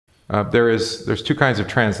There's two kinds of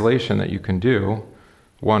translation that you can do.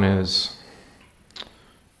 One is,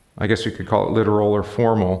 I guess we could call it literal or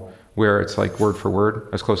formal, where it's like word for word,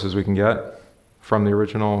 as close as we can get from the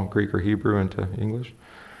original Greek or Hebrew into English.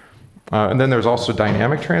 And then there's also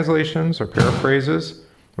dynamic translations or paraphrases,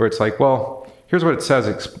 where it's like, well, here's what it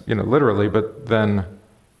says, literally, but then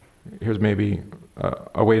here's maybe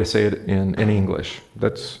a way to say it in English.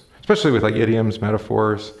 That's especially with like idioms,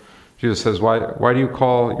 metaphors. Jesus says, why do you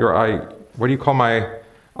call my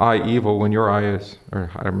eye evil when your eye is, or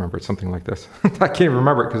I don't remember, it's something like this. I can't even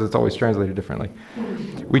remember it because it's always translated differently.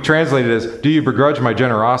 We translate it as, do you begrudge my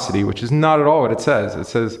generosity, which is not at all what it says. It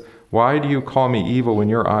says, why do you call me evil when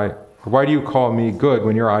your eye, or why do you call me good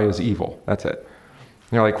when your eye is evil? That's it.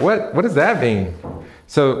 And you're like, what does that mean?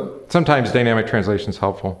 So sometimes dynamic translation is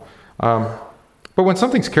helpful. But when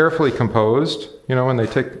something's carefully composed, when they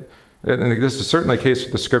take, and this is certainly the case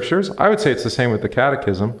with the scriptures, I would say it's the same with the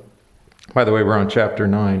catechism. By the way, we're on chapter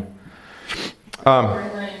 9.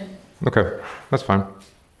 Okay, that's fine.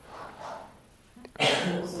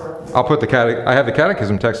 I'll put I have the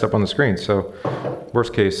catechism text up on the screen, so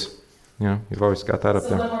worst case, you've always got that up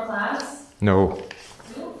there. So one more class? No.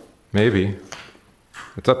 Maybe.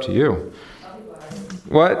 It's up to you.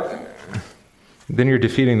 What? Then you're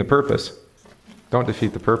defeating the purpose. Don't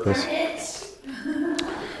defeat the purpose.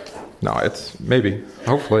 No, it's maybe,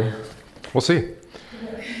 hopefully. We'll see.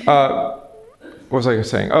 What was I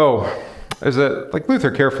saying? Oh, is that like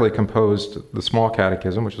Luther carefully composed the small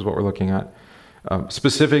catechism, which is what we're looking at.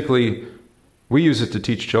 Specifically, we use it to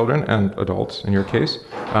teach children and adults, in your case,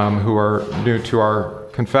 who are new to our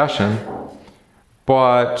confession.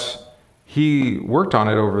 But he worked on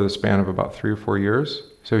it over the span of about 3 or 4 years.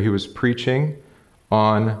 So he was preaching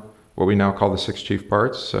on what we now call the 6 chief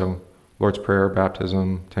parts. So Lord's Prayer,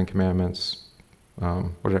 baptism, 10 Commandments,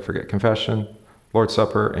 what did I forget? Confession, Lord's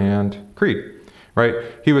Supper, and Creed, right?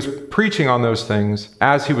 He was preaching on those things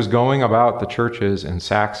as he was going about the churches in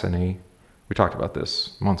Saxony. We talked about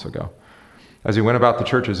this months ago. As he went about the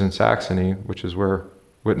churches in Saxony, which is where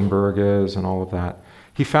Wittenberg is and all of that,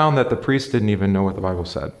 he found that the priests didn't even know what the Bible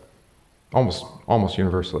said, almost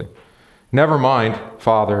universally. Never mind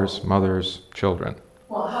fathers, mothers, children.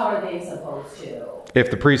 Well, how are they supposed to?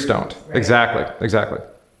 If the priests don't. Right. Exactly.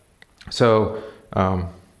 So,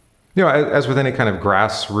 as with any kind of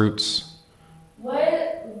grassroots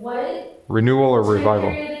what renewal or revival.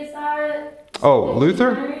 Period is that? Oh,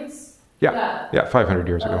 Luther? Yeah, 500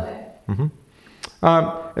 years ago. Okay. Mm-hmm.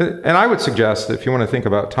 And I would suggest that if you want to think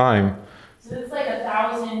about time. So it's like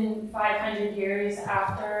 1,500 years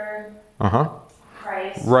after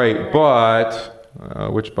Christ. Right, but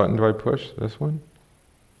which button do I push? This one?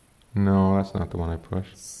 No, that's not the one I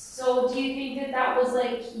pushed. So do you think that was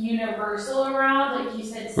like universal around, like you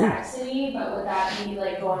said, Saxony, but would that be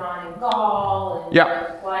like going on in Gaul?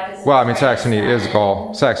 And Well, I mean, Saxony is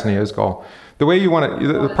Gaul. The way you want to,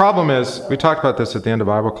 the problem is, we talked about this at the end of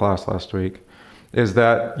Bible class last week, is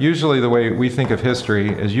that usually the way we think of history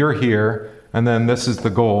is you're here, and then this is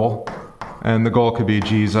the goal, and the goal could be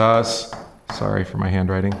Jesus. Sorry for my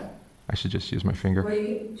handwriting. I should just use my finger. Well,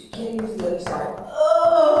 you can't use the other side.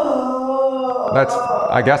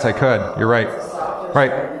 I guess I could. You're right.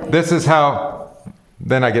 Right. This is how,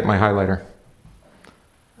 then I get my highlighter.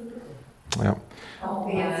 Yeah.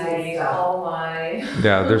 Oh my.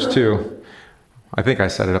 Yeah, there's 2. I think I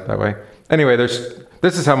set it up that way. Anyway, this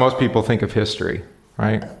is how most people think of history,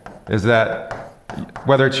 right? Is that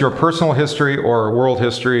whether it's your personal history or world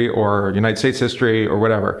history or United States history or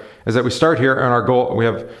whatever, is that we start here and our goal,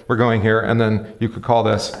 we're going here, and then you could call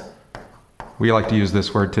this, we like to use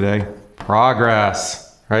this word today,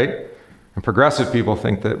 progress, right? And progressive people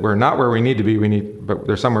think that we're not where we need to be, but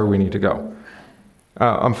there's somewhere we need to go.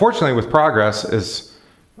 Unfortunately, with progress is,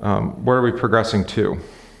 where are we progressing to?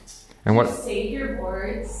 And what? Save your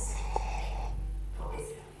boards.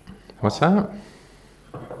 What's that?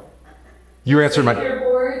 You answered my. Save your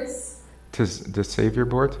boards. To save your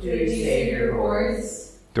boards? Do you save your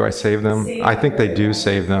boards? Do I save them? I think they do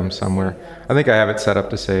save them somewhere. I think I have it set up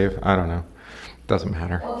to save. I don't know. Doesn't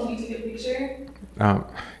matter. Oh, can you take a picture? I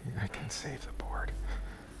can save the board.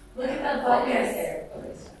 Look at that button there.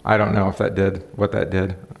 I don't know if that did what that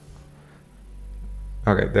did.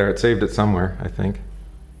 Okay, there, it saved it somewhere, I think.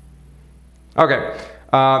 Okay,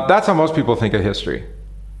 that's how most people think of history.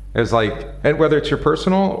 It's like, and whether it's your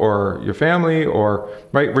personal or your family or,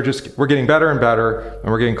 right, we're getting better and better,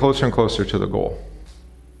 and we're getting closer and closer to the goal,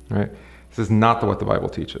 right? This is not what the Bible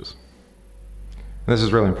teaches. And this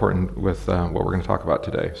is really important with what we're going to talk about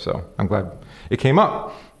today, so I'm glad it came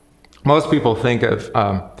up. Most people think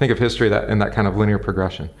of history in that kind of linear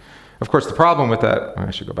progression. Of course, the problem with that,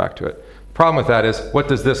 I should go back to it. The problem with that is, what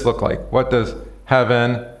does this look like? What does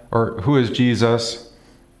heaven, or who is Jesus?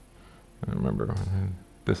 I remember,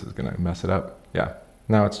 this is going to mess it up. Yeah,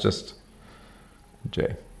 now it's just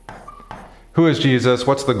J. Who is Jesus?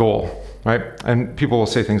 What's the goal, right? And people will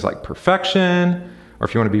say things like perfection, or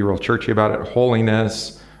if you want to be real churchy about it,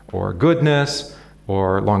 holiness, or goodness,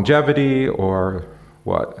 or longevity, or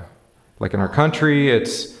what? Like in our country,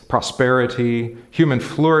 it's prosperity, human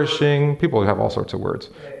flourishing. People have all sorts of words.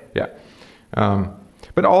 Yeah.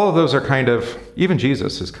 But all of those are kind of, even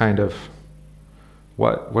Jesus is kind of,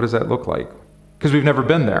 what does that look like? Because we've never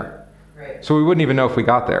been there. Right. So we wouldn't even know if we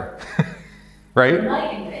got there. Right?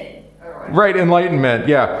 Enlightenment. Right, enlightenment,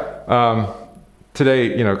 yeah.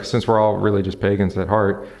 Today, since we're all religious pagans at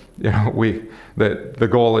heart, the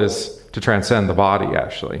goal is to transcend the body,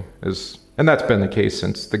 actually. And that's been the case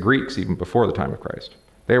since the Greeks, even before the time of Christ.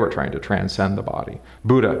 They were trying to transcend the body.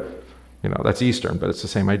 Buddha, that's Eastern, but it's the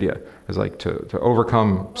same idea. It's like to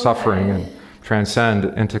overcome suffering and transcend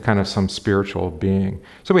into kind of some spiritual being.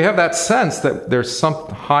 So we have that sense that there's some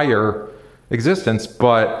higher existence,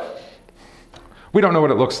 but we don't know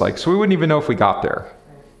what it looks like. So we wouldn't even know if we got there,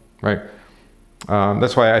 right?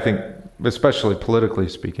 That's why I think, especially politically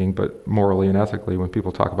speaking, but morally and ethically, when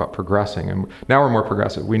people talk about progressing, and now we're more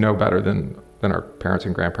progressive, we know better than our parents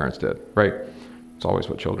and grandparents did, right? It's always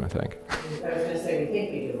what children think. I was going to say, we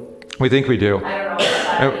think we do. We think we do. I don't know. If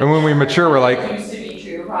that And when we mature, we're like, it used to be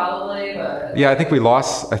true, probably, but yeah, I think we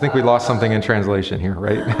lost something in translation here,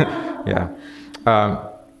 right? Yeah.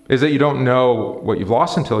 Is that you don't know what you've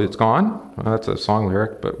lost until it's gone? Well, that's a song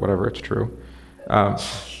lyric, but whatever, it's true.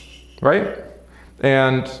 Right?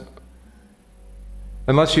 And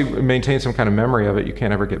unless you maintain some kind of memory of it, you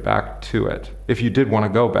can't ever get back to it, if you did want to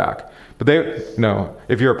go back. But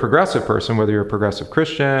if you're a progressive person, whether you're a progressive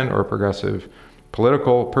Christian or a progressive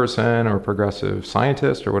political person or a progressive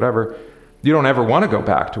scientist or whatever, you don't ever want to go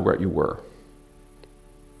back to where you were.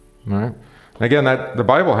 All right? And again, the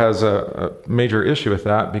Bible has a major issue with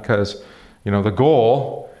that because, the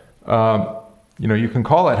goal, you can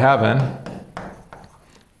call it heaven,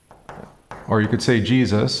 or you could say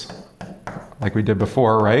Jesus, like we did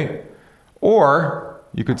before, right? Or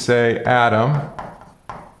you could say Adam,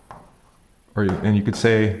 and you could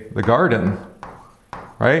say the garden,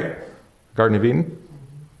 right? Garden of Eden?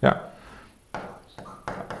 Yeah.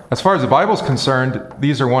 As far as the Bible's concerned,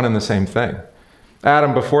 these are one and the same thing.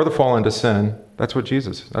 Adam before the fall into sin, that's who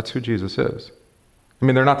Jesus is. I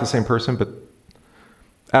mean, they're not the same person, but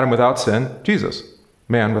Adam without sin, Jesus.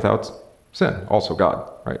 Man without sin, also God,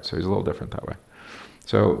 right? So he's a little different that way.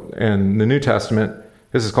 So in the New Testament,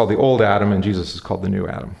 this is called the old Adam, and Jesus is called the new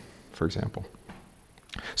Adam, for example.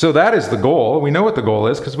 So that is the goal. We know what the goal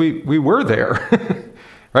is because we were there,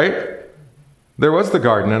 right? There was the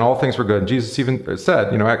garden, and all things were good. And Jesus even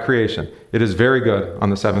said, at creation, it is very good on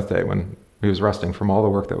the seventh day when he was resting from all the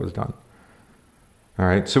work that was done. All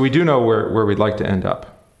right, so we do know where we'd like to end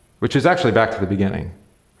up, which is actually back to the beginning.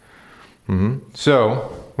 Mm-hmm.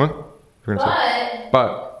 So, what? You're gonna say?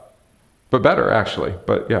 But better, actually.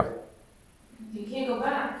 But yeah. You can't go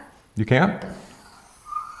back. You can't?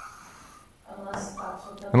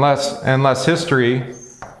 Unless history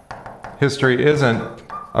isn't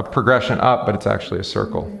a progression up, but it's actually a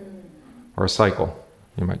circle or a cycle,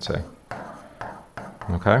 you might say.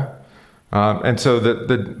 Okay? And so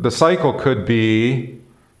the cycle could be,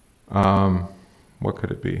 what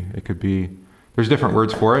could it be? It could be, there's different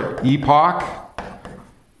words for it. Epoch,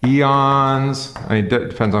 eons, it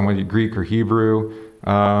depends on whether you Greek or Hebrew.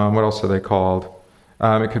 What else are they called?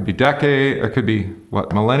 It could be decade, it could be,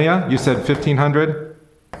 millennia? You said 1500?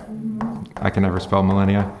 I can never spell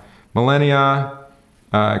millennia. Millennia,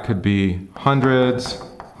 it could be hundreds.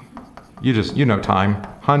 You know time.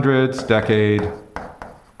 Hundreds, decade.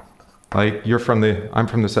 Like I'm from the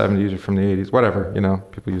 70s, you're from the 80s, whatever,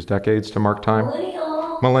 people use decades to mark time.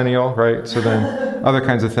 Millennial, right? So then other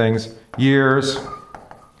kinds of things. Years,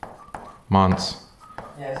 months.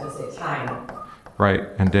 Yeah, I was going to say time. Right,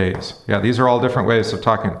 and days. Yeah, these are all different ways of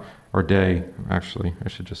talking, or day, actually. I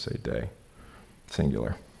should just say day,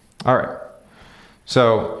 singular. All right.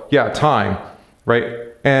 So, yeah, time,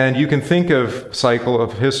 right? And you can think of cycle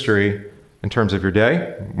of history in terms of your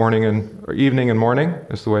day, or evening and morning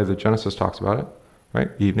is the way that Genesis talks about it, right?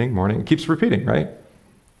 Evening, morning, it keeps repeating, right?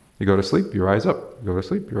 You go to sleep, you rise up. You go to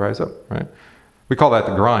sleep, you rise up, right? We call that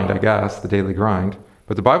the grind, I guess, the daily grind.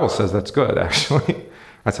 But the Bible says that's good, actually.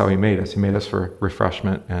 That's how he made us. He made us for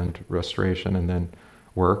refreshment and restoration and then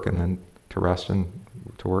work and then to rest and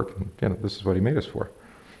to work. And this is what he made us for.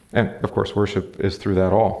 And, of course, worship is through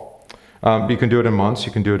that all. You can do it in months.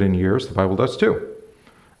 You can do it in years. The Bible does, too.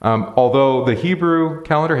 Although the Hebrew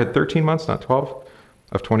calendar had 13 months, not 12,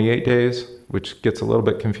 of 28 days, which gets a little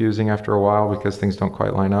bit confusing after a while because things don't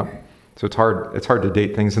quite line up. So it's hard to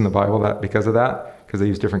date things in the Bible because of that, because they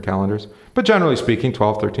use different calendars. But generally speaking,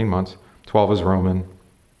 12, 13 months. 12 is Roman,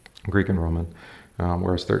 Greek and Roman,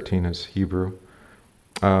 whereas 13 is Hebrew.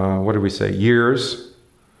 What did we say? Years.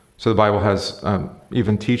 So the Bible has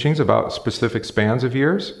even teachings about specific spans of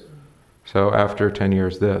years. So after 10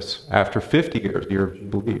 years, this. After 50 years, you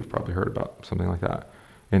believe, probably heard about something like that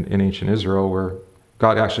in ancient Israel, where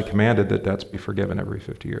God actually commanded that debts be forgiven every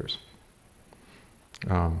 50 years.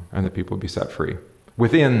 And that people would be set free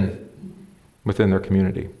within their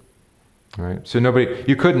community. All right? So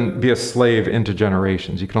you couldn't be a slave into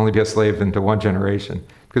generations. You can only be a slave into one generation,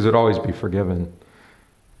 because it would always be forgiven,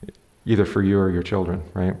 either for you or your children,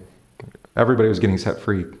 right? Everybody was getting set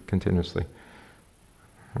free continuously.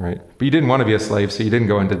 All right? But you didn't want to be a slave, so you didn't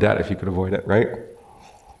go into debt if you could avoid it, right?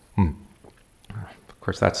 Of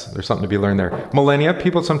course, there's something to be learned there. Millennia,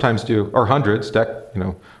 people sometimes do, or hundreds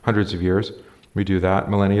of years. We do that.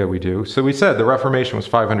 Millennia, we do. So we said the Reformation was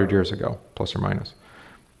 500 years ago, plus or minus.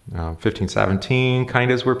 1517 kind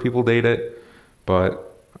of is where people date it,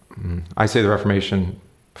 but I say the Reformation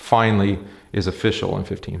finally is official in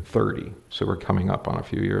 1530. So we're coming up on a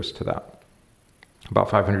few years to that. About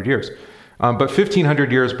 500 years. But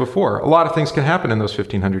 1500 years before, a lot of things can happen in those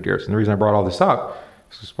 1500 years. And the reason I brought all this up,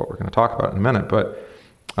 this is what we're going to talk about in a minute, but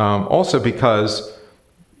also because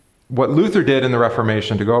what Luther did in the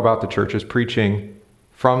Reformation to go about the churches preaching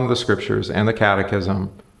from the scriptures and the catechism,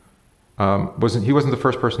 he wasn't the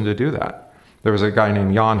first person to do that. There was a guy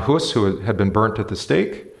named Jan Hus who had been burnt at the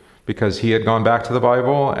stake because he had gone back to the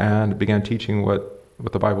Bible and began teaching what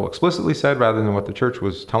the Bible explicitly said rather than what the church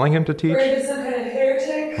was telling him to teach. Or he some kind of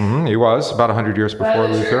heretic? He was, about 100 years before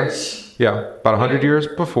Luther. Church. Yeah, about 100 years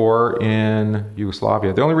before in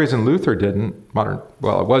Yugoslavia. The only reason Luther didn't, it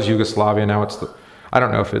was Yugoslavia, now it's I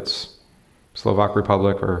don't know if it's Slovak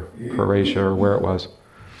Republic or Croatia or where it was.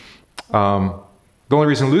 The only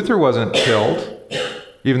reason Luther wasn't killed,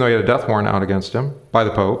 even though he had a death warrant out against him by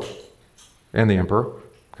the Pope and the Emperor,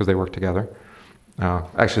 because they worked together.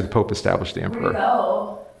 Actually, the Pope established the Emperor. Where'd he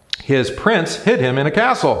go? His prince hid him in a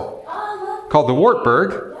castle called the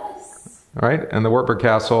Wartburg. Yes. All right, and the Wartburg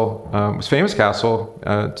Castle was a famous castle.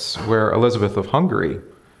 It's where Elizabeth of Hungary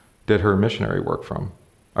did her missionary work from.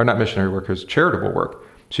 Or not missionary work, her charitable work.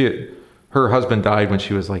 Her husband died when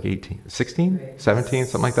she was like 16, 17,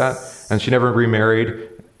 something like that. And she never remarried.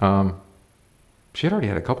 She had already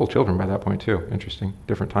had a couple children by that point too. Interesting,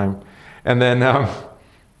 different time. And then,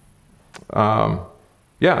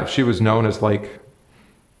 she was known as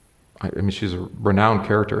she's a renowned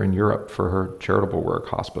character in Europe for her charitable work,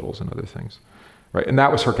 hospitals and other things. Right, and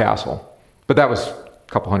that was her castle. But that was a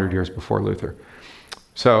couple hundred years before Luther.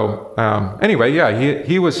 So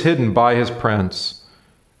he was hidden by his prince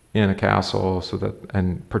in a castle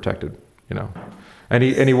and protected, and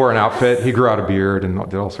he wore an outfit. He grew out a beard and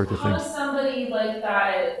did all sorts of How things. does somebody like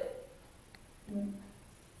that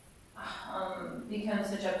become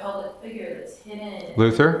such a public figure that's hidden?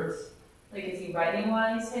 Luther? Like, is he writing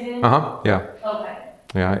while he's hidden? Yeah. Okay.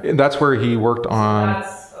 Yeah, and that's where he worked on.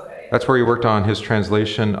 Okay. That's where he worked on his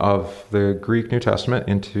translation of the Greek New Testament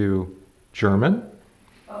into German.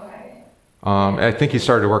 Okay. I think he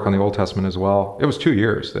started to work on the Old Testament as well. It was 2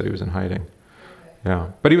 years that he was in hiding. Yeah,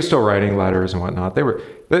 but he was still writing letters and whatnot.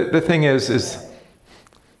 The thing is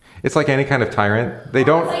it's like any kind of tyrant. They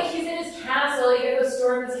don't. It's like he's in his castle. You gotta go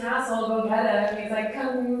storm his castle. Go get him. And he's like,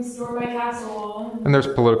 "Come storm my castle." And there's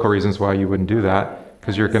political reasons why you wouldn't do that,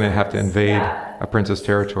 because you're going to have to invade a prince's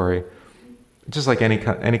territory. Just like any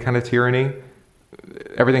kind of tyranny,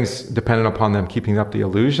 everything's dependent upon them keeping up the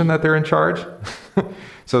illusion that they're in charge.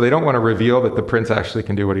 So they don't want to reveal that the prince actually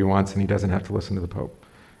can do what he wants and he doesn't have to listen to the Pope.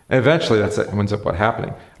 And eventually that ends up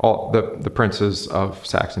happening. All the princes of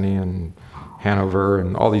Saxony and Hanover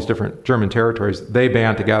and all these different German territories, they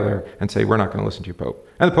band together and say, we're not going to listen to you, Pope.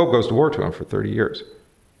 And the Pope goes to war to him for 30 years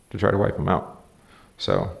to try to wipe him out.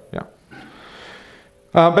 So, yeah.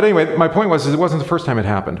 But anyway, my point was it wasn't the first time it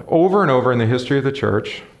happened. Over and over in the history of the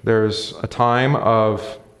church, there's a time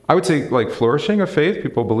of, I would say, like flourishing of faith.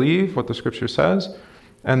 People believe what the scripture says.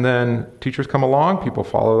 And then teachers come along, people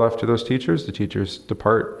follow after those teachers. The teachers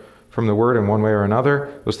depart from the word in one way or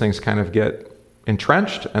another. Those things kind of get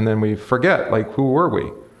entrenched, and then we forget, like, who were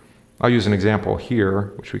we? I'll use an example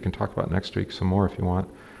here, which we can talk about next week some more if you want.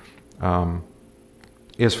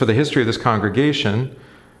 Is for the history of this congregation,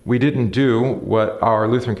 we didn't do what our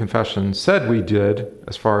Lutheran confession said we did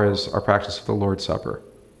as far as our practice of the Lord's Supper.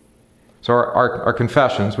 So our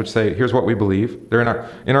confessions, which say, here's what we believe, they're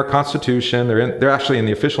in our Constitution, they're actually in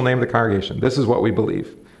the official name of the congregation. This is what we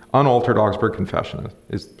believe. Unaltered Augsburg Confession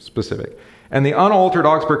is specific. And the unaltered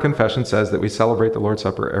Augsburg Confession says that we celebrate the Lord's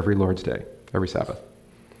Supper every Lord's Day, every Sabbath.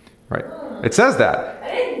 Right? It says that. I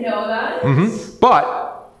didn't know that.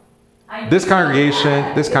 But this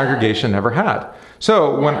congregation never had.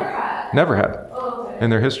 So never had Oh, okay. in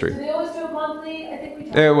their history. Do they always do it monthly? I think we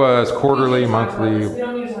talked It was quarterly, we need to talk about monthly. this. We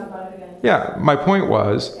don't need to talk about it again. Yeah, my point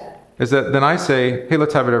was, is that then I say, hey,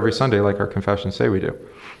 let's have it every Sunday like our confessions say we do.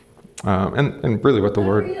 And really what the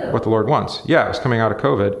Lord wants. Yeah, it was coming out of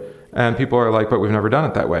COVID, and people are like, but we've never done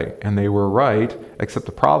it that way. And they were right, except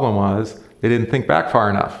the problem was they didn't think back far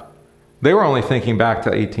enough. They were only thinking back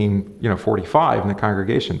to 1845 and the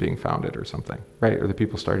congregation being founded or something, right? Or the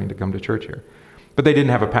people starting to come to church here. But they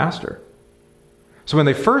didn't have a pastor. So when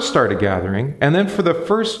they first started gathering, and then for the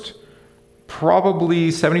first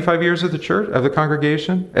probably 75 years of the church, of the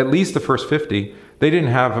congregation, at least the first 50, they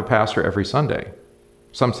didn't have a pastor every Sunday.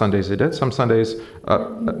 Some Sundays they did. Some Sundays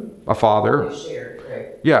a father. They shared, right?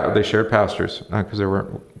 Yeah, they shared pastors because there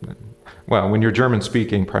weren't. Well, when you're German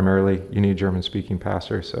speaking, primarily you need German speaking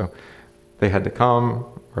pastors. So they had to come,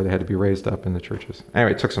 or they had to be raised up in the churches.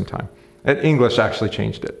 Anyway, it took some time. And English actually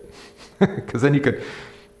changed it because then you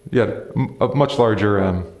had a much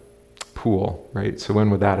larger pool, right? So when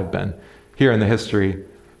would that have been? Here in the history,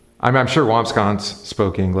 I'm sure Wamskans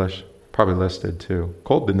spoke English, probably listed too.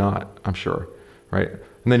 Kolb did not, I'm sure. Right?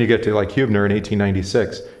 And then you get to like Hubner in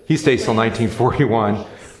 1896. He stays till 1941,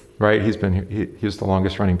 right? He was the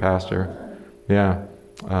longest running pastor. Yeah.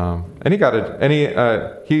 And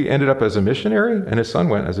he ended up as a missionary, and his son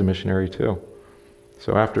went as a missionary too.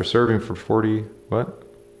 So after serving for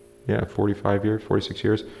 45 years, 46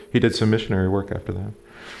 years, he did some missionary work after that.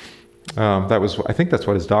 I think that's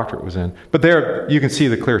what his doctorate was in. But there, you can see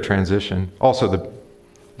the clear transition. Also, you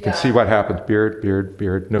can see what happens. Beard,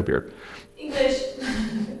 no beard. English.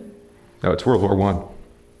 No, it's World War I.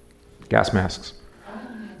 Gas masks.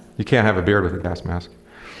 You can't have a beard with a gas mask.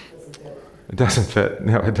 It doesn't fit.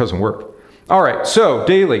 No, it doesn't work. All right, so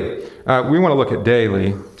daily. We want to look at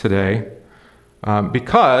daily today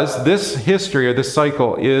because this history or this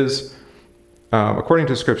cycle is, according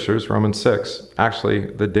to scriptures, Romans 6, actually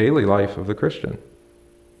the daily life of the Christian.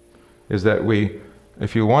 Is that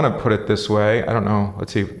if you want to put it this way, I don't know,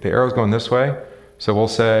 let's see, the arrow's going this way, so we'll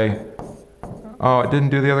say, oh, it didn't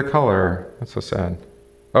do the other color. That's so sad.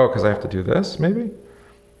 Oh, because I have to do this, maybe?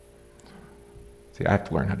 See, I have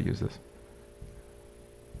to learn how to use this.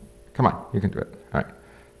 Come on, you can do it. All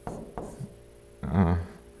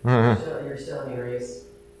right. You're still in your race.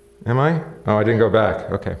 Am I? Oh, I didn't go back.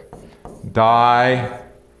 Okay. Die.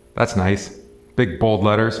 That's nice. Big bold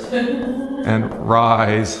letters. And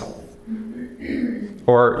rise.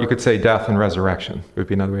 Or you could say death and resurrection. Would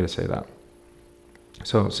be another way to say that.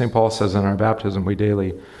 So St. Paul says in our baptism we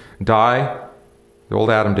daily die. The old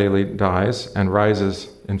Adam daily dies and rises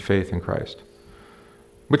in faith in Christ.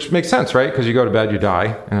 Which makes sense, right? Because you go to bed, you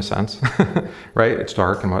die, in a sense. Right? It's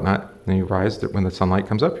dark and whatnot. And you rise. When the sunlight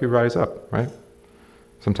comes up, you rise up, right?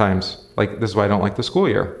 Sometimes, this is why I don't like the school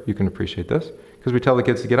year. You can appreciate this. Because we tell the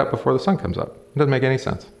kids to get up before the sun comes up. It doesn't make any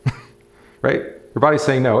sense. Right? Your body's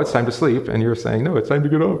saying, no, it's time to sleep. And you're saying, no, it's time to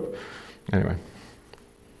get up. Anyway.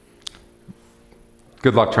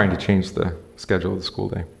 Good luck trying to change the schedule of the school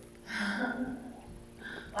day.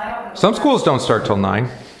 Some schools don't start till 9.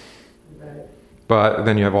 But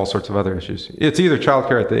then you have all sorts of other issues. It's either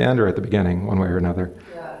childcare at the end or at the beginning, one way or another.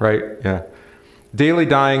 Yeah. Right? Yeah. Daily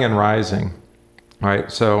dying and rising.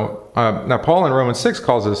 Right? So, now Paul in Romans 6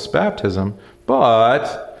 calls this baptism,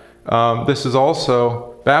 but this is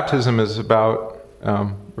also, baptism is about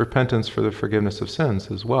repentance for the forgiveness of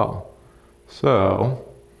sins as well. So,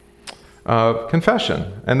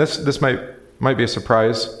 confession. And this might be a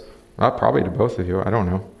surprise, probably to both of you, I don't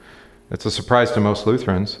know. It's a surprise to most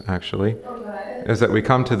Lutherans, actually, is that we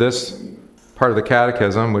come to this part of the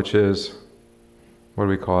catechism, which is, what do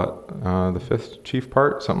we call it? The fifth chief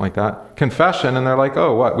part, something like that. Confession, and they're like,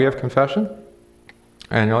 oh, what, we have confession?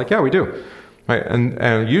 And you're like, yeah, we do. Right?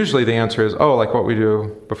 And usually the answer is, oh, like what we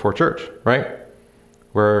do before church, right?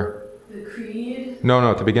 Where... The creed?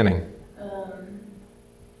 No, at the beginning.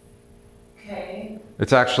 Okay.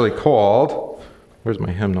 It's actually called... Where's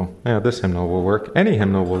my hymnal? Yeah, this hymnal will work. Any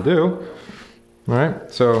hymnal will do. All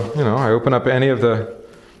right? So, I open up any of the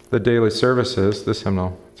daily services. This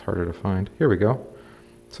hymnal, it's harder to find. Here we go.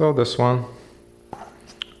 So this one.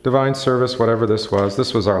 Divine service, whatever this was.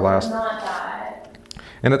 This was our last. Not that.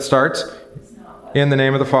 And it starts, in the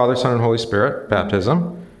name of the Father, Son, and Holy Spirit,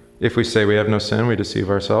 baptism. If we say we have no sin, we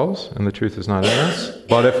deceive ourselves, and the truth is not in us.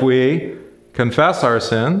 But if we confess our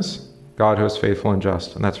sins, God who is faithful and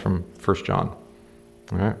just. And that's from 1 John.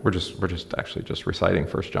 All right? We're just actually just reciting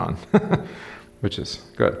 1 John, which is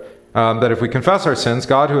good. That if we confess our sins,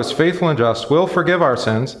 God who is faithful and just will forgive our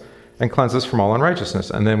sins and cleanse us from all unrighteousness.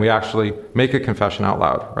 And then we actually make a confession out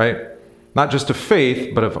loud, right? Not just of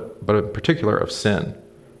faith, but in particular of sin,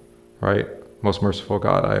 right? Most merciful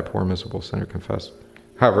God, I, a poor miserable sinner, confess.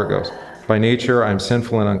 However it goes. By nature, I am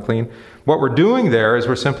sinful and unclean. What we're doing there is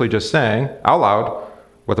we're simply just saying out loud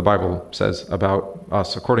what the Bible says about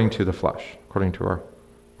us according to the flesh, according to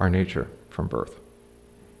our nature from birth,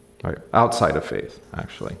 right? Outside of faith,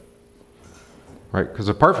 actually, right? Because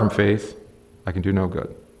apart from faith, I can do no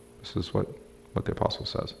good. This is what the apostle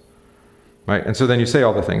says, right? And so then you say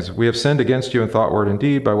all the things. We have sinned against you in thought, word, and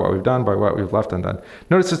deed, by what we've done, by what we've left undone.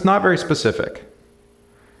 Notice it's not very specific.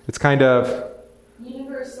 It's kind of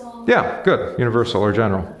universal. Yeah, good. Universal or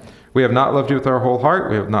general. We have not loved you with our whole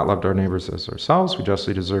heart. We have not loved our neighbors as ourselves. We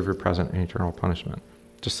justly deserve your present and eternal punishment.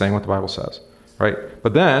 Just saying what the Bible says, right?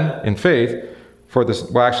 But then, in faith, for this,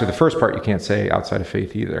 well, actually, the first part you can't say outside of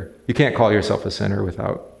faith either. You can't call yourself a sinner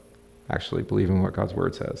without actually believing what God's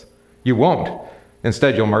word says. You won't.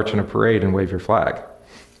 Instead, you'll march in a parade and wave your flag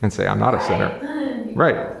and say, I'm not a sinner.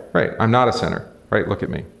 Right. I'm not a sinner. Right, look at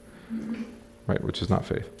me. Right, which is not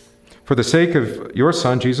faith. For the sake of your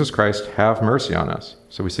Son, Jesus Christ, have mercy on us.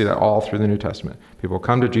 So we see that all through the New Testament. People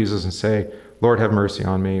come to Jesus and say, Lord, have mercy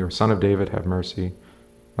on me, or Son of David, have mercy,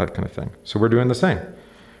 that kind of thing. So we're doing the same.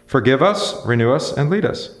 Forgive us, renew us, and lead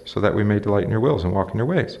us, so that we may delight in your wills and walk in your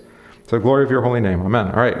ways. To the glory of your holy name. Amen.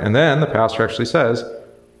 All right, and then the pastor actually says,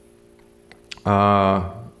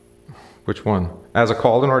 which one? As a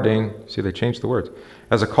called and ordained, see, they changed the words.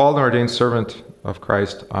 As a called and ordained servant of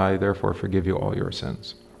Christ, I therefore forgive you all your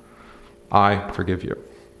sins. I forgive you.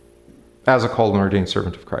 As a called and ordained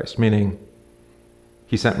servant of Christ, meaning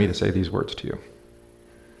he sent me to say these words to you.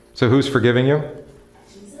 So who's forgiving you?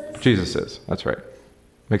 Jesus is. That's right.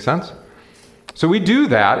 Make sense? So we do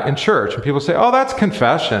that in church, and people say, oh, that's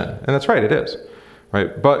confession. And that's right, it is.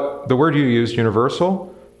 Right? But the word you used,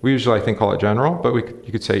 universal, we usually, I think, call it general, but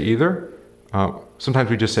you could say either. Sometimes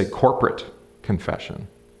we just say corporate confession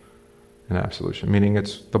in absolution, meaning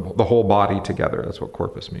it's the whole body together. That's what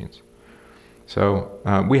corpus means. So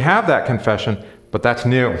we have that confession, but that's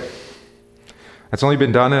new. That's only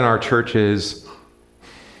been done in our churches,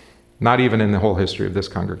 not even in the whole history of this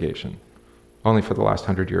congregation, only for the last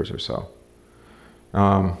 100 years or so.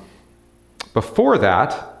 Before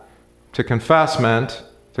that, to confess meant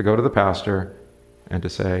to go to the pastor and to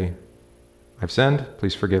say, I've sinned,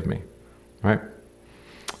 please forgive me, right?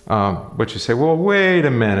 But you say, well, wait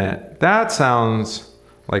a minute, that sounds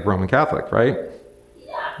like Roman Catholic, right?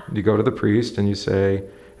 You go to the priest and you say,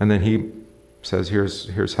 and then he says,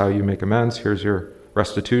 here's how you make amends, here's your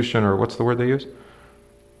restitution, or what's the word they use?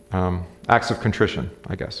 Acts of contrition,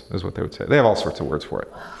 I guess, is what they would say. They have all sorts of words for it,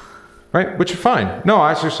 right? Which is fine. No,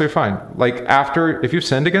 actually fine. Like if you've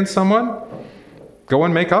sinned against someone, go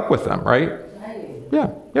and make up with them, right?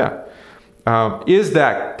 Yeah. Is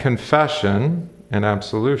that confession and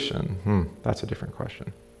absolution? That's a different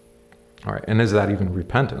question. All right, and is that even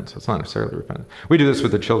repentance? It's not necessarily repentance. We do this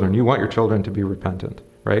with the children. You want your children to be repentant,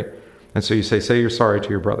 right? And so you say you're sorry to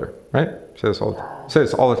your brother, right? Say this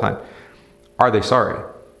all the time. Are they sorry?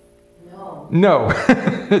 No.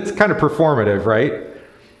 It's kind of performative, right?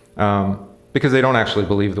 Because they don't actually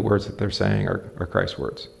believe the words that they're saying are Christ's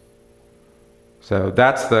words. So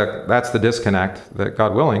that's the disconnect that,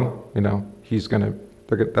 God willing, that's going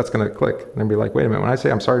to click and be like, wait a minute, when I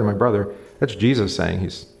say I'm sorry to my brother, that's Jesus saying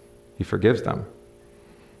he forgives them.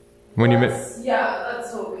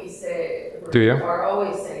 That's what we say. Do you? Or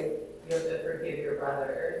always say you have to forgive your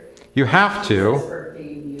brother. You have to. Jesus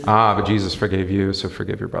forgave you. But Jesus forgave you, so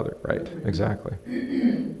forgive your brother. Right, exactly.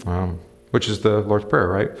 Which is the Lord's Prayer,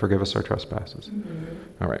 right? Forgive us our trespasses.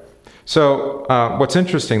 All right. So what's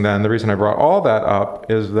interesting then, the reason I brought all that up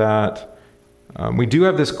is that we do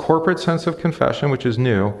have this corporate sense of confession, which is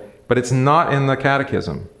new, but it's not in the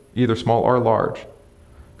catechism, either small or large,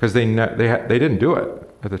 because they didn't do it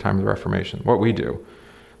at the time of the Reformation. What we do,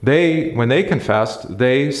 when they confessed,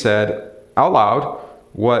 they said out loud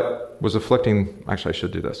what was afflicting. Actually, I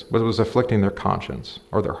should do this. What was afflicting their conscience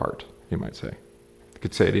or their heart, you might say. You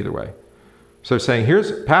could say it either way. So saying,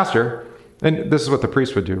 here's pastor, and this is what the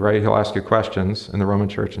priest would do, right? He'll ask you questions in the Roman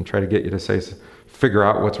Church and try to get you to figure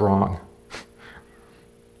out what's wrong.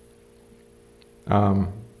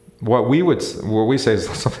 What we say is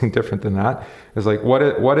something different than that. Is like,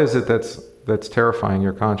 what is it that's terrifying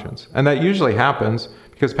your conscience? And that usually happens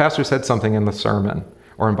because pastor said something in the sermon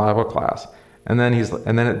or in Bible class, and then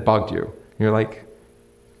it bugged you. And you're like,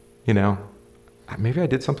 maybe I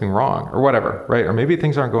did something wrong or whatever, right? Or maybe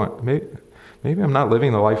things aren't going, maybe I'm not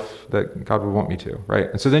living the life that God would want me to, right?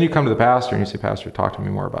 And so then you come to the pastor and you say, Pastor, talk to me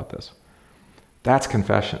more about this. That's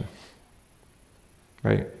confession,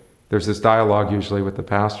 right? There's this dialogue usually with the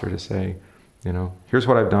pastor to say, here's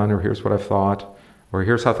what I've done, or here's what I've thought, or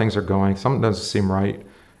here's how things are going. Something doesn't seem right.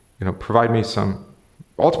 Provide me some.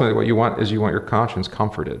 Ultimately, what you want is your conscience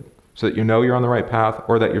comforted so that you're on the right path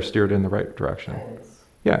or that you're steered in the right direction.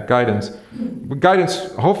 Yeah, guidance.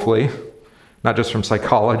 Guidance, hopefully, not just from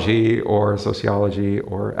psychology or sociology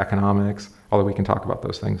or economics, although we can talk about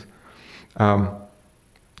those things,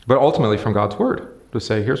 but ultimately from God's word to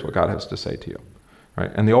say, here's what God has to say to you.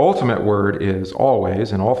 Right? And the ultimate word is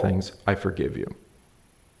always, in all things, I forgive you.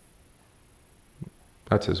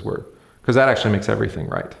 That's his word. Because that actually makes everything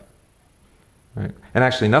right. Right? And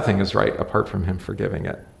actually nothing is right apart from him forgiving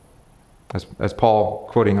it. As Paul,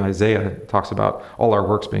 quoting Isaiah, talks about all our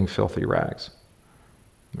works being filthy rags.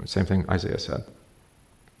 Same thing Isaiah said.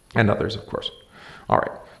 And others, of course. All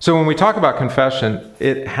right. So when we talk about confession,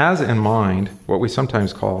 it has in mind what we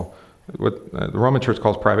sometimes call, what the Roman Church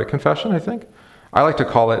calls private confession, I think. I like to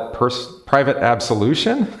call it private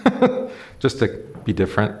absolution, just to be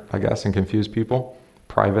different, I guess, and confuse people.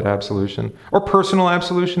 Private absolution. Or personal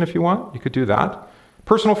absolution, if you want. You could do that.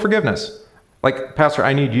 Personal forgiveness. Like, Pastor,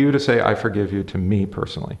 I need you to say, I forgive you to me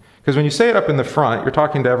personally. Because when you say it up in the front, you're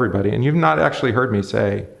talking to everybody, and you've not actually heard me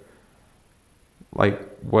say, like,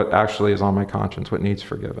 what actually is on my conscience, what needs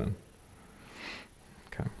forgiven.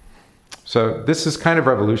 Okay. So this is kind of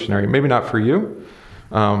revolutionary. Maybe not for you,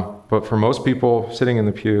 but for most people sitting in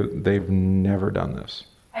the pew, they've never done this.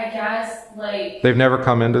 I guess, like... They've never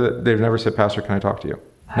come they've never said, Pastor, can I talk to you?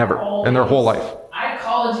 Never. In their whole life. I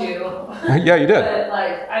called you. Yeah, you did. But,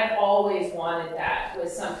 like, I've always wanted that with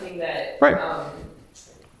something that... Right.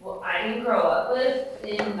 Well, I didn't grow up with,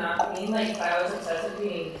 in not being, like, if I was obsessed with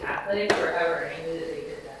being Catholic forever, I knew that they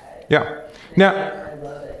did that. Yeah. And I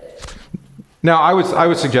love it. Now, I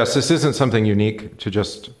would suggest this isn't something unique to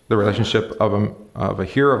just the relationship of a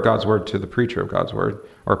hearer of God's word to the preacher of God's word,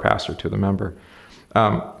 or pastor to the member.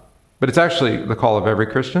 But it's actually the call of every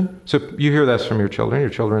Christian. So you hear this from your children. Your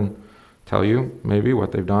children tell you maybe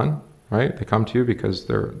what they've done, right? They come to you because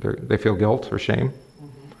they feel guilt or shame,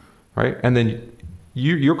 right? And then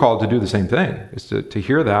you're called to do the same thing, is to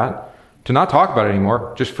hear that, to not talk about it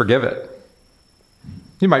anymore, just forgive it.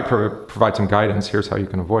 You might provide some guidance, here's how you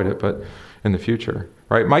can avoid it, but in the future,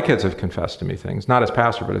 right? My kids have confessed to me things, not as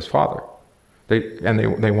pastor, but as father. They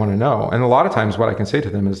want to know. And a lot of times what I can say to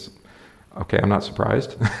them is, okay, I'm not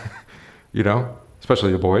surprised,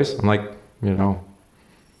 especially the boys. I'm like,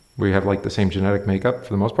 we have like the same genetic makeup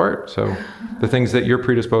for the most part. So the things that you're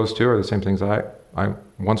predisposed to are the same things I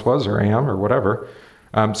once was or am or whatever.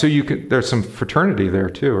 So there's some fraternity there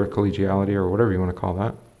too, or collegiality or whatever you want to call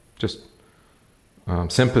that. Just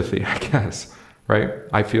sympathy, I guess, right?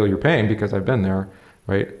 I feel your pain because I've been there,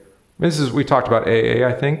 right? We talked about AA,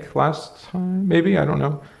 I think, last time, maybe, I don't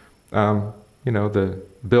know. The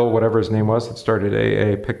Bill, whatever his name was, that started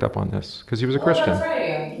AA, picked up on this because he was a Christian. That's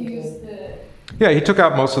right. He was the... Yeah, he took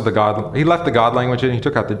out most of the God. He left the God language in. He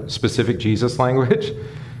took out the specific Jesus language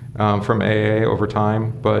from AA over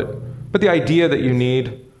time. But the idea that you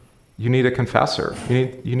need a confessor.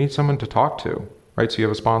 You need someone to talk to, right? So you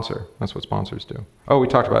have a sponsor. That's what sponsors do. Oh, we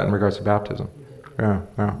talked about it in regards to baptism. Yeah.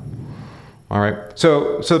 All right.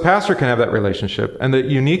 So the pastor can have that relationship, and the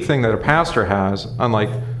unique thing that a pastor has, unlike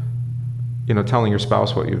telling your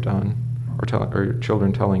spouse what you've done, or your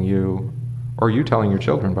children telling you, or you telling your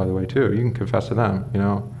children, by the way, too. You can confess to them,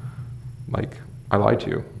 like, I lied to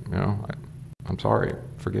you, I'm sorry,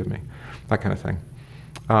 forgive me, that kind of thing.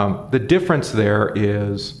 The difference there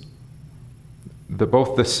is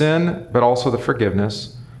both the sin, but also the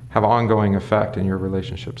forgiveness have ongoing effect in your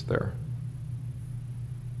relationships there,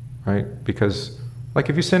 right? Because, like,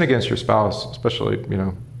 if you sin against your spouse, especially,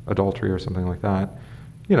 adultery or something like that,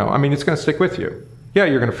 it's going to stick with you. Yeah,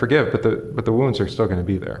 you're going to forgive, but the wounds are still going to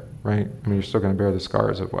be there, right? You're still going to bear the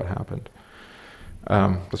scars of what happened.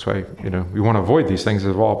 That's why, we want to avoid these things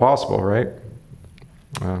if all possible, right?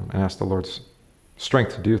 And ask the Lord's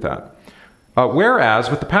strength to do that. Whereas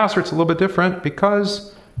with the pastor, it's a little bit different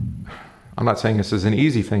because I'm not saying this is an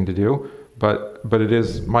easy thing to do, but it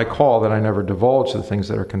is my call that I never divulge the things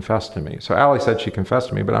that are confessed to me. So Allie said she confessed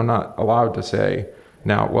to me, but I'm not allowed to say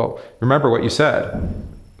now, well, remember what you said,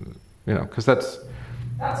 because that's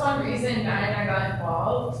one reason Guy and I got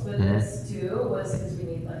involved with this too, was because we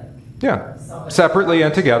need separately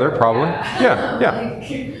and together, probably.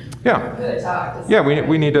 Good talk.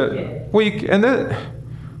 We need to.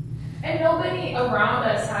 And nobody around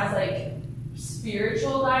us has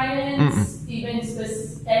spiritual guidance, even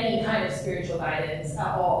given any kind of spiritual guidance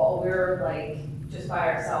at all. We're like just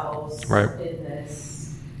by ourselves Right. in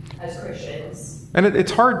this as Christians. And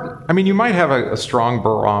it's hard. I mean, you might have a strong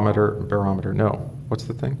barometer. No. What's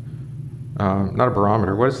the thing? Not a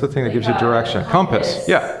barometer. What is the thing that gives you direction? Compass.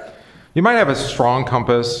 Yeah. You might have a strong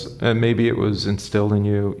compass, and maybe it was instilled in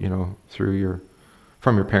you,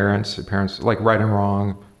 from your parents. Your parents, like right and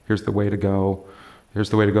wrong. Here's the way to go. Here's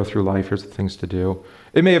the way to go through life. Here's the things to do.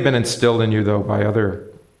 It may have been instilled in you, though, by other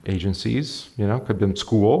agencies. Could have been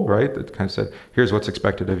school, right? That kind of said, here's what's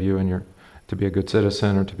expected of you, and you're to be a good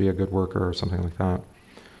citizen or to be a good worker or something like that.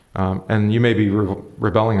 And you may be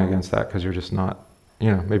rebelling against that because you're just not,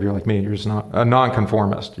 maybe you're like me. You're just not a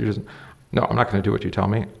nonconformist. You're just, no, I'm not going to do what you tell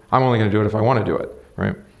me. I'm only going to do it if I want to do it,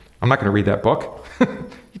 right? I'm not going to read that book.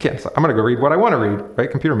 You can't. I'm going to go read what I want to read,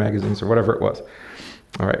 right? Computer magazines or whatever it was.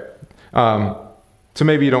 All right. So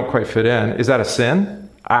maybe you don't quite fit in. Is that a sin?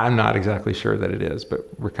 I'm not exactly sure that it is, but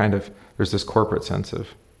there's this corporate sense of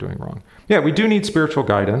doing wrong. Yeah, we do need spiritual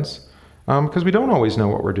guidance because we don't always know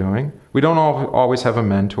what we're doing. We don't always have a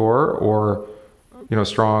mentor or,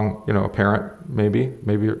 strong, a parent, maybe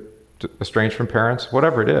estranged from parents,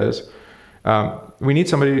 whatever it is. We need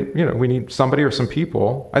somebody, we need somebody or some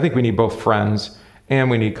people. I think we need both friends and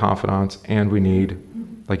we need confidants and we need,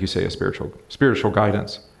 like you say, a spiritual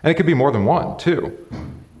guidance. And it could be more than one, too.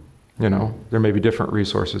 There may be different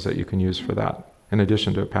resources that you can use for that, in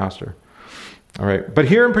addition to a pastor. All right. But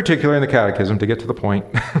here in particular in the Catechism, to get to the point,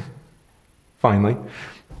 finally,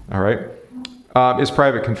 all right, is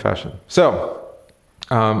private confession. So,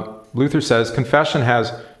 Luther says confession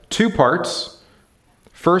has two parts.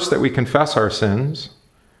 First, that we confess our sins.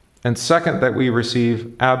 And second, that we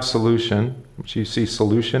receive absolution, which you see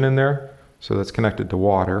solution in there. So that's connected to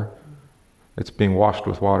water. It's being washed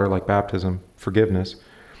with water like baptism, forgiveness.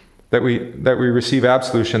 That we receive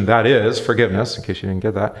absolution, that is forgiveness, in case you didn't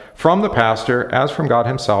get that, from the pastor as from God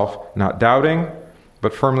himself, not doubting,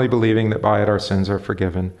 but firmly believing that by it our sins are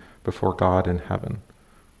forgiven before God in heaven.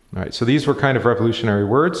 All right, so these were kind of revolutionary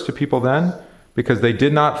words to people then, because they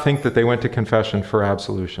did not think that they went to confession for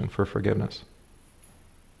absolution, for forgiveness.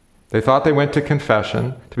 They thought they went to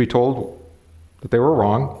confession to be told that they were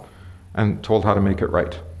wrong and told how to make it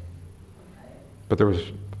right. But there was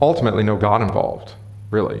ultimately no God involved,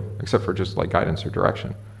 really, except for just like guidance or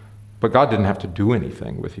direction. But God didn't have to do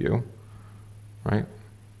anything with you, right?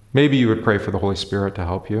 Maybe you would pray for the Holy Spirit to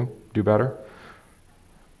help you do better.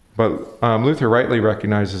 But Luther rightly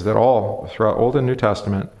recognizes that all throughout Old and New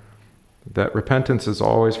Testament, that repentance is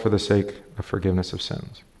always for the sake of forgiveness of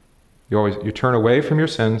sins. You turn away from your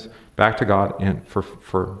sins back to God and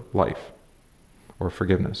for life, or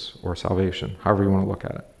forgiveness, or salvation, however you want to look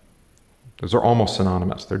at it. Those are almost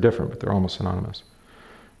synonymous. They're different, but they're almost synonymous.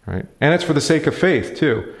 Right? And it's for the sake of faith,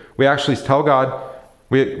 too. We actually tell God,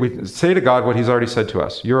 we say to God what he's already said to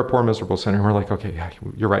us. You're a poor, miserable sinner. And we're like, okay, yeah,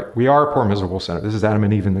 you're right. We are a poor, miserable sinner. This is Adam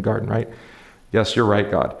and Eve in the garden, right? Yes, you're right,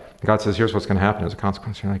 God. And God says, here's what's going to happen as a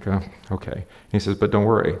consequence. You're like, okay. And he says, but don't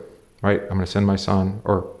worry, right? I'm going to send my son,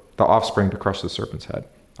 or the offspring, to crush the serpent's head.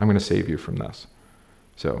 I'm going to save you from this.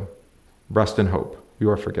 So rest in hope. You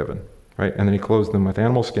are forgiven, right? And then he clothes them with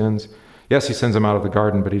animal skins. Yes, he sends them out of the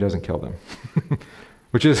garden, but he doesn't kill them.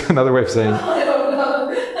 Which is another way of saying,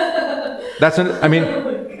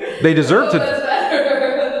 they deserve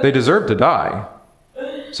to die.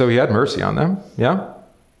 So he had mercy on them, yeah?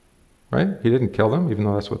 Right? He didn't kill them, even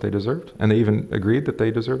though that's what they deserved. And they even agreed that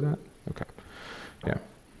they deserved that? Okay, yeah.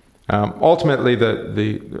 Ultimately,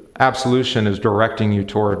 the absolution is directing you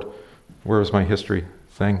toward, where's my history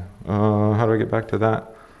thing? How do I get back to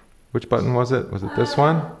that? Which button was it? Was it this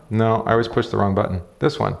one? No, I always push the wrong button.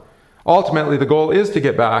 This one. Ultimately, the goal is to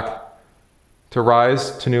get back, to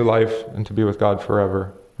rise to new life, and to be with God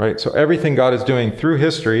forever. Right? So everything God is doing through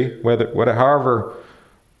history, however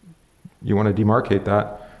you want to demarcate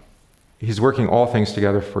that, he's working all things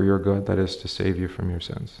together for your good. That is to save you from your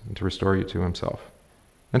sins and to restore you to himself,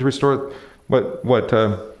 and to restore what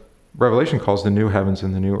Revelation calls the new heavens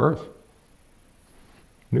and the new earth.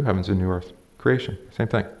 New heavens and new earth, creation, same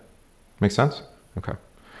thing. Make sense? Okay.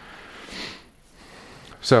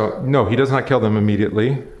 So, no, he does not kill them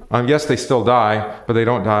immediately. Yes, they still die, but they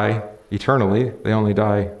don't die eternally. They only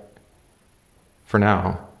die for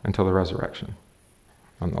now until the resurrection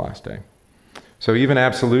on the last day. So even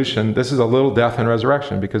absolution, this is a little death and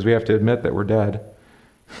resurrection, because we have to admit that we're dead,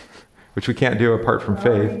 which we can't do apart from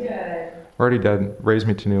faith. Already dead, raise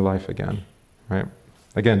me to new life again, right?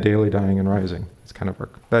 Again, daily dying and rising. It's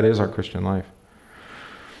that is our Christian life.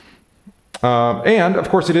 And, of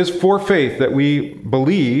course, it is for faith that we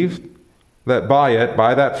believe that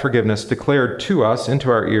by that forgiveness declared to us into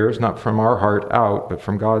our ears, not from our heart out, but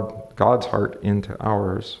from God's heart into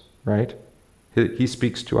ours, right? He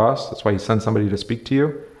speaks to us. That's why he sends somebody to speak to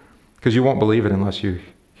you, because you won't believe it unless you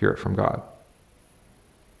hear it from God.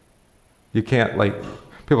 You can't, like,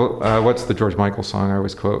 people, what's the George Michael song I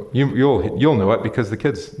always quote? You'll know it because the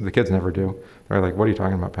kids never do. They're like, what are you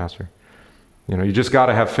talking about, Pastor? You know, you just got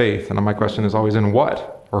to have faith. And my question is always, in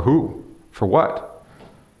what? Or who? For what?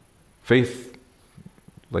 Faith,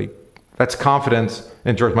 like, that's confidence,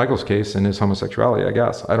 in George Michael's case, in his homosexuality, I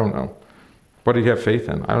guess. I don't know. What did he have faith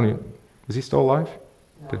in? Is he still alive?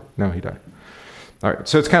 No, he died. All right,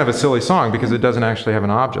 so it's kind of a silly song because it doesn't actually have an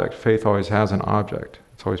object. Faith always has an object.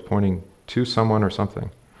 It's always pointing to someone or something.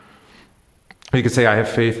 You could say, I have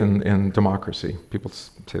faith in democracy. People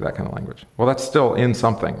say that kind of language. Well, that's still in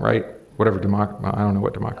something, right? Whatever I don't know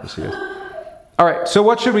what democracy is. All right, so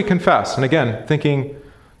what should we confess? And again, thinking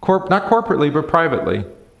not corporately, but privately,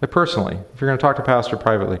 but personally. If you're going to talk to pastor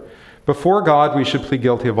privately. Before God, we should plead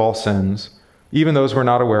guilty of all sins, even those we're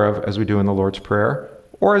not aware of, as we do in the Lord's Prayer,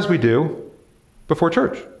 or as we do before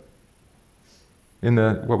church. In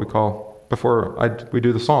what we call, we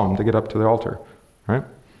do the psalm to get up to the altar, right?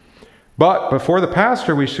 But before the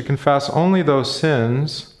pastor, we should confess only those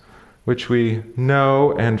sins which we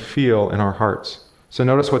know and feel in our hearts. So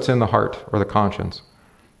notice what's in the heart or the conscience.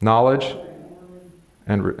 Knowledge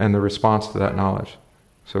and the response to that knowledge.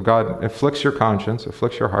 So God afflicts your conscience,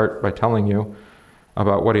 afflicts your heart by telling you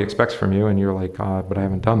about what he expects from you, and you're like, God, but I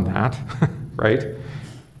haven't done that, right?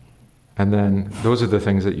 And then those are the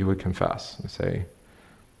things that you would confess and say,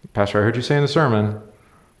 Pastor, I heard you say in the sermon,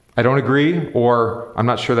 I don't agree, or I'm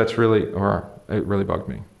not sure that's really, or it really bugged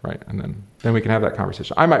me, right? And then we can have that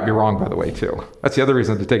conversation. I might be wrong, by the way, too. That's the other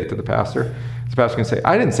reason to take it to the pastor. The pastor can say,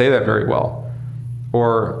 I didn't say that very well.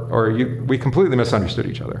 Or we completely misunderstood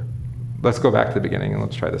each other. Let's go back to the beginning and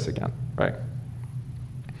let's try this again, right?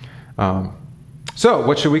 So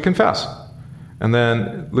what should we confess? And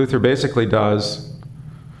then Luther basically does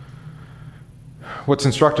what's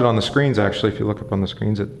instructed on the screens, actually. If you look up on the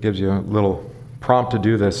screens, it gives you a little prompt to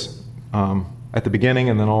do this at the beginning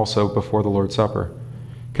and then also before the Lord's Supper.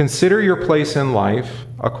 Consider your place in life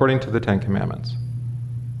according to the Ten Commandments.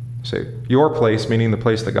 Say, your place, meaning the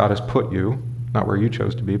place that God has put you, not where you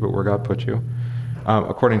chose to be, but where God put you,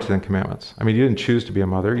 according to the Ten Commandments. I mean, you didn't choose to be a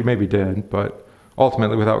mother. You maybe did, but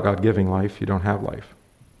ultimately, without God giving life, you don't have life,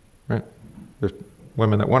 right? There's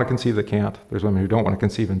women that want to conceive that can't. There's women who don't want to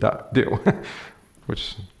conceive and do,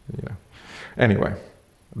 which, Anyway,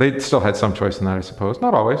 they still had some choice in that, I suppose.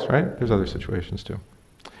 Not always, right? There's other situations, too.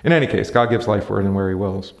 In any case, God gives life where and where he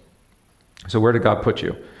wills. So where did God put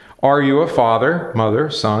you? Are you a father, mother,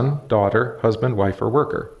 son, daughter, husband, wife, or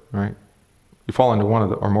worker, right? You fall into one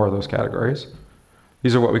of or more of those categories.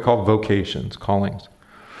 These are what we call vocations, callings.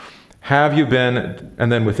 Have you been,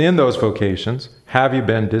 and then within those vocations, have you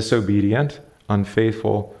been disobedient,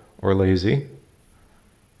 unfaithful, or lazy?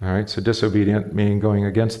 All right, so disobedient meaning going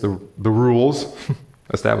against the rules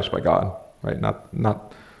established by God, right?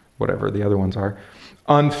 Not whatever the other ones are.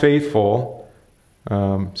 Unfaithful,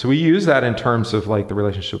 so we use that in terms of like the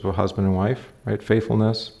relationship of husband and wife, right?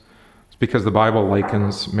 Faithfulness. It's because the Bible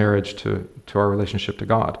likens marriage to our relationship to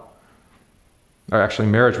God. Actually,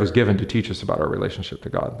 marriage was given to teach us about our relationship to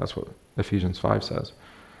God. That's what Ephesians 5 says.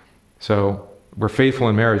 So we're faithful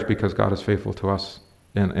in marriage because God is faithful to us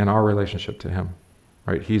in our relationship to him,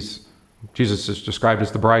 right? Jesus is described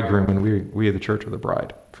as the bridegroom, and we the church are the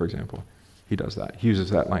bride, for example. He does that. He uses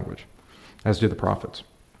that language, as do the prophets,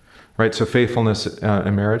 right? So faithfulness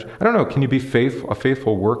in marriage. I don't know, can you be a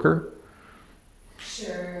faithful worker?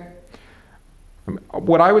 Sure.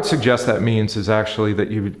 What I would suggest that means is actually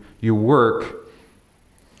that you work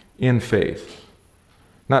in faith.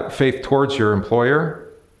 Not faith towards your employer,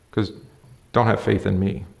 because don't have faith in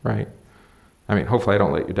me, right? I mean, hopefully I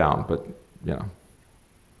don't let you down, but,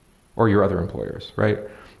 or your other employers, right?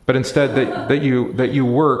 But instead that you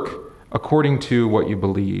work according to what you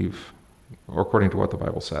believe, or according to what the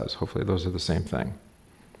Bible says. Hopefully those are the same thing,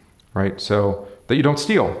 right? So that you don't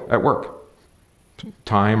steal at work,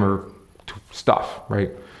 time or stuff,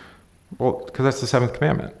 right? Well, because that's the seventh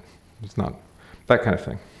commandment. It's not that kind of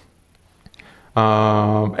thing.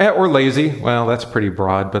 Or lazy. Well, that's pretty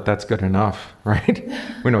broad, but that's good enough, right?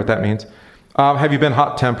 We know what that means. Have you been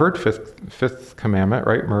hot-tempered? Fifth commandment,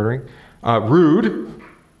 right? Murdering. Rude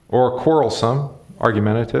or quarrelsome,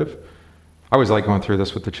 argumentative. I always like going through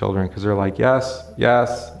this with the children because they're like, yes,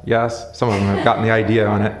 yes, yes. Some of them have gotten the idea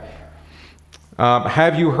on it.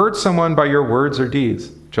 Have you hurt someone by your words or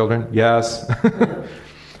deeds? Children, yes.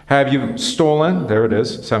 Have you stolen? There it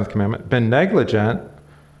is, seventh commandment. Been negligent?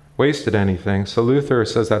 wasted anything. So Luther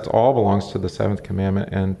says that all belongs to the 7th commandment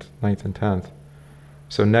and 9th and 10th.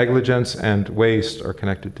 So negligence and waste are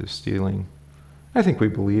connected to stealing. I think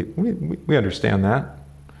we understand that,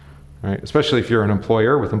 right? Especially if you're an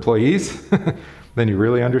employer with employees, then you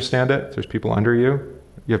really understand it. If there's people under you.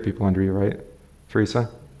 You have people under you, right? Teresa,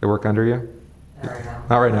 they work under you? Not right now.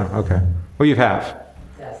 Not right now, okay. Well, you have.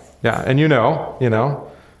 Yes. Yeah, and you know.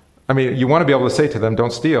 I mean, you want to be able to say to them,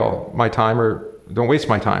 don't steal my time or don't waste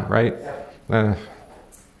my time, right? Yep.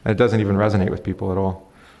 It doesn't even resonate with people at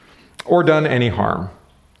all. Or done any harm,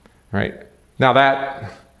 right? Now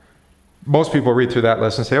that, most people read through that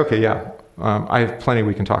list and say, okay, yeah, I have plenty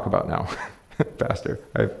we can talk about now, Pastor.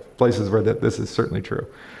 I have places where this is certainly true.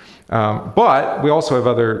 But we also have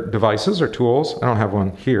other devices or tools. I don't have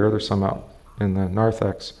one here. There's some out in the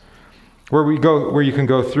narthex where you can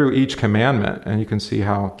go through each commandment and you can see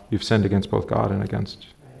how you've sinned against both God and against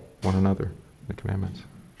one another, the commandments.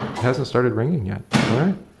 It hasn't started ringing yet. All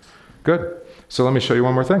right, good. So let me show you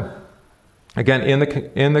one more thing. Again, in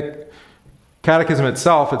the Catechism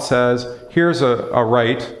itself, it says, here's a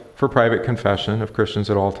right for private confession of Christians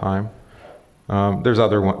at all time. There's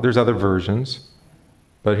other versions,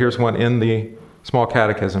 but here's one in the Small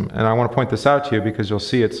Catechism. And I want to point this out to you because you'll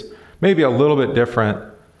see it's maybe a little bit different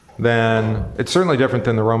it's certainly different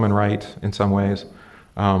than the Roman Rite in some ways.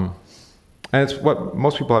 And it's what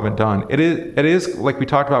most people haven't done. It is like we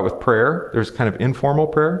talked about with prayer. There's kind of informal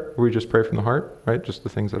prayer where we just pray from the heart, right? Just the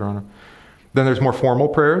things that are on it. Then there's more formal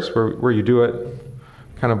prayers where you do it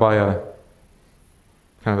kind of by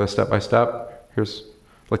a step-by-step. Here's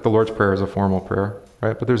like the Lord's Prayer is a formal prayer,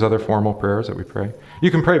 right? But there's other formal prayers that we pray.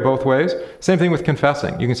 You can pray both ways. Same thing with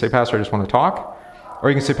confessing. You can say, Pastor, I just want to talk. Or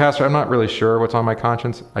you can say, Pastor, I'm not really sure what's on my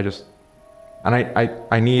conscience. I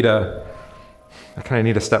need a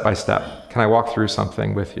step-by-step. Can I walk through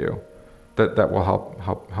something with you that will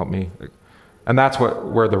help me? And that's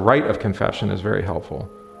where the rite of confession is very helpful,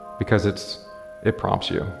 because it prompts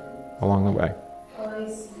you along the way.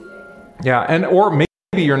 Yeah, or maybe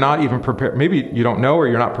you're not even prepared. Maybe you don't know, or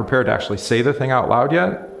you're not prepared to actually say the thing out loud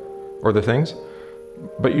yet, or the things,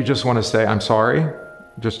 but you just want to say, I'm sorry,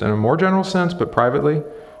 just in a more general sense, but privately.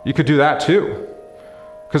 You could do that too.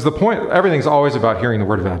 Because the point, everything's always about hearing the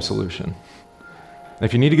word of absolution.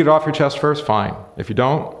 If you need to get it off your chest first, fine. If you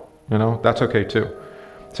don't, that's okay too.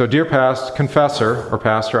 So, dear confessor or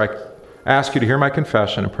pastor, I ask you to hear my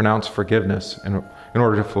confession and pronounce forgiveness in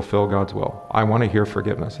order to fulfill God's will. I want to hear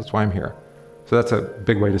forgiveness. That's why I'm here. So that's a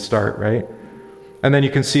big way to start, right? And then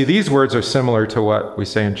you can see these words are similar to what we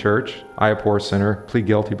say in church. I, a poor sinner, plead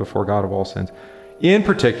guilty before God of all sins. In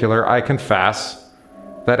particular, I confess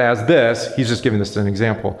that as this, he's just giving this as an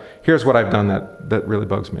example. Here's what I've done that really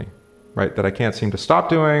bugs me, right? That I can't seem to stop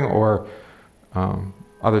doing, or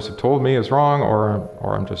others have told me is wrong, or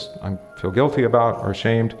I feel guilty about or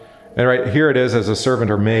ashamed. And right here it is as a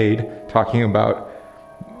servant or maid talking about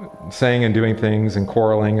saying and doing things and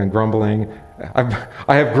quarreling and grumbling.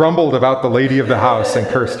 I have grumbled about the lady of the house and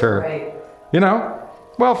cursed her. Right.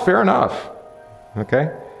 Well, fair enough.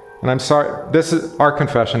 Okay? And I'm sorry, our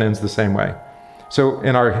confession ends the same way. So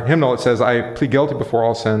in our hymnal it says, I plead guilty before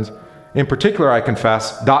all sins. In particular, I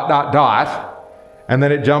confess, ... And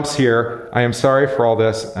then it jumps here, I am sorry for all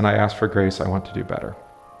this, and I ask for grace, I want to do better.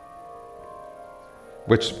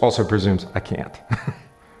 Which also presumes I can't.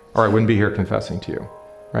 Or I wouldn't be here confessing to you,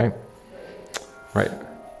 right? Right.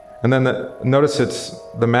 And then notice it's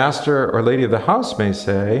the master or lady of the house may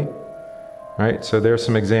say, right? So there's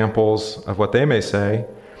some examples of what they may say.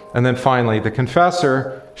 And then finally, the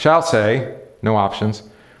confessor shall say, no options,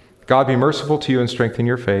 God be merciful to you and strengthen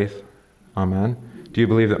your faith. Amen. Do you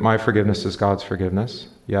believe that my forgiveness is God's forgiveness?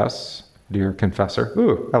 Yes, dear confessor.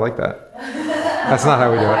 Ooh, I like that. That's not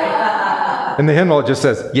how we do it. In the hymnal, it just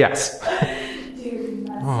says, yes.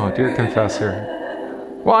 Oh, dear confessor.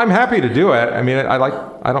 Well, I'm happy to do it. I mean,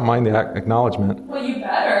 I don't mind the acknowledgement. Well, you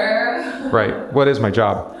better. Right. What is my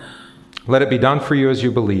job? Let it be done for you as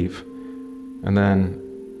you believe. And then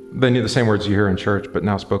the same words you hear in church, but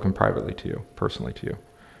now spoken privately to you, personally to you.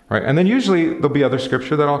 Right? And then usually there'll be other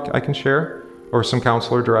scripture that I can share, or some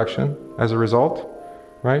counsel or direction as a result.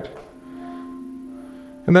 Right?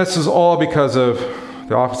 And this is all because of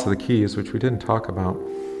the office of the keys, which we didn't talk about.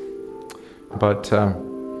 But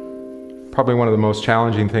probably one of the most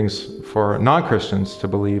challenging things for non-Christians to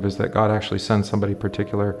believe is that God actually sends somebody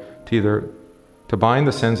particular to either to bind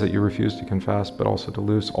the sins that you refuse to confess, but also to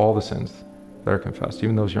loose all the sins that are confessed,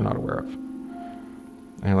 even those you're not aware of.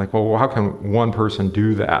 And you're like, well, how can one person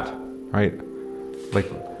do that, right? Like,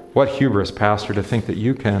 what hubris, pastor, to think that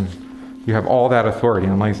you have all that authority.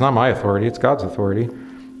 And I'm like, it's not my authority, it's God's authority.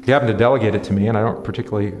 He happened to delegate it to me, and I didn't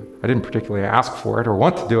particularly ask for it or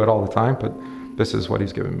want to do it all the time, but this is what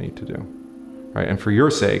he's given me to do. Right? And for your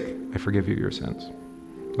sake, I forgive you your sins.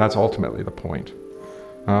 That's ultimately the point.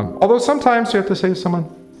 Although sometimes you have to say to someone,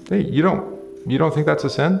 hey, you don't think that's a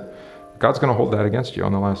sin? God's going to hold that against you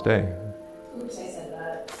on the last day. Oops, I said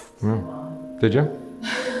that. Mm. Did you?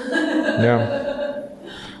 Yeah.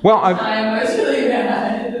 Well, I was really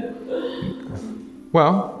bad.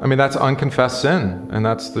 Well, I mean, that's unconfessed sin, and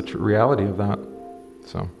that's the reality of that.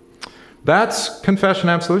 So that's confession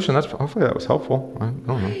absolution. Hopefully that was helpful. I don't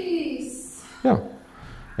know. Nice. Yeah.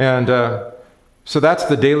 And so that's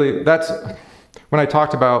when I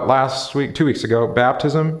talked about last week, 2 weeks ago,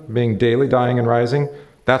 baptism being daily dying and rising,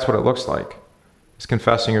 that's what it looks like. It's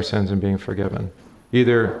confessing your sins and being forgiven.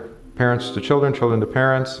 Either parents to children, children to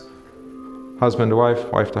parents, husband to wife,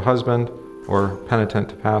 wife to husband, or penitent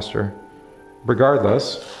to pastor.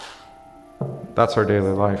 Regardless, that's our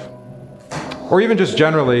daily life. Or even just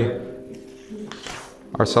generally,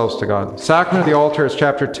 ourselves to God. Sacrament of the altar is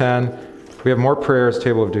chapter 10. We have more prayers,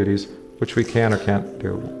 table of duties, which we can or can't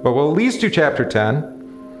do. But we'll at least do chapter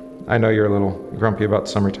 10. I know you're a little grumpy about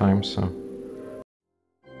summertime, so.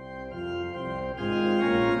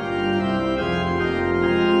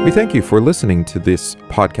 We thank you for listening to this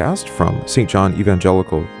podcast from St. John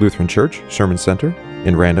Evangelical Lutheran Church Sermon Center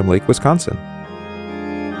in Random Lake, Wisconsin.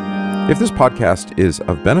 If this podcast is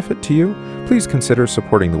of benefit to you, please consider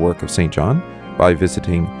supporting the work of St. John by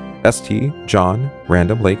visiting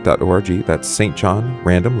stjohnrandomlake.org, that's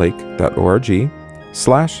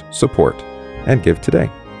stjohnrandomlake.org/support, and give today.